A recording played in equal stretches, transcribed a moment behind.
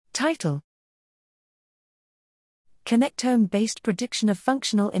Title: Connectome-based prediction of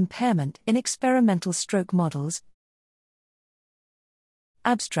functional impairment in experimental stroke models.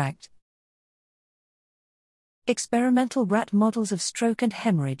 Abstract: Experimental rat models of stroke and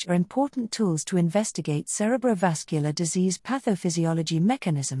hemorrhage are important tools to investigate cerebrovascular disease pathophysiology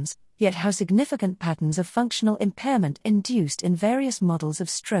mechanisms, yet how significant patterns of functional impairment induced in various models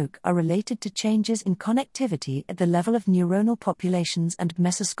of stroke are related to changes in connectivity at the level of neuronal populations and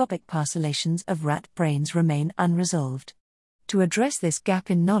mesoscopic parcellations of rat brains remain unresolved. To address this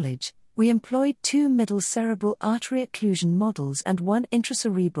gap in knowledge, we employed 2 middle cerebral artery occlusion models and 1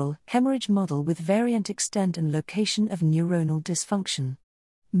 intracerebral hemorrhage model with variant extent and location of neuronal dysfunction.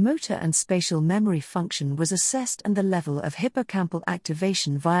 Motor and spatial memory function was assessed and the level of hippocampal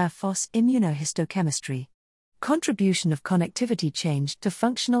activation via FOS immunohistochemistry. Contribution of connectivity change to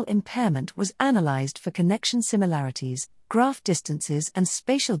functional impairment was analyzed for connection similarities, graph distances and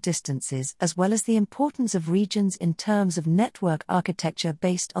spatial distances, as well as the importance of regions in terms of network architecture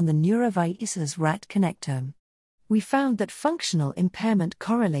based on the neuroviasa's rat connectome. We found that functional impairment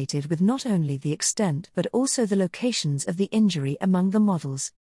correlated with not only the extent but also the locations of the injury among the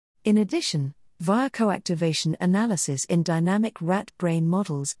models. In addition, via coactivation analysis in dynamic rat brain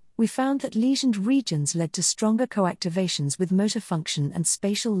models, we found that lesioned regions led to stronger coactivations with motor function and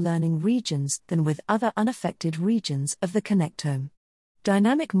spatial learning regions than with other unaffected regions of the connectome.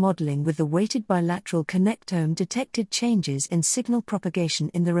 Dynamic modeling with the weighted bilateral connectome detected changes in signal propagation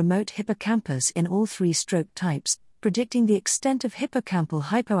in the remote hippocampus in all 3 stroke types, predicting the extent of hippocampal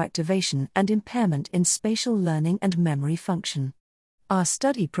hypoactivation and impairment in spatial learning and memory function. Our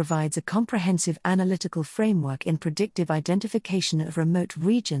study provides a comprehensive analytical framework in predictive identification of remote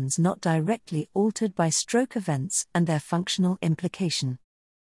regions not directly altered by stroke events and their functional implication.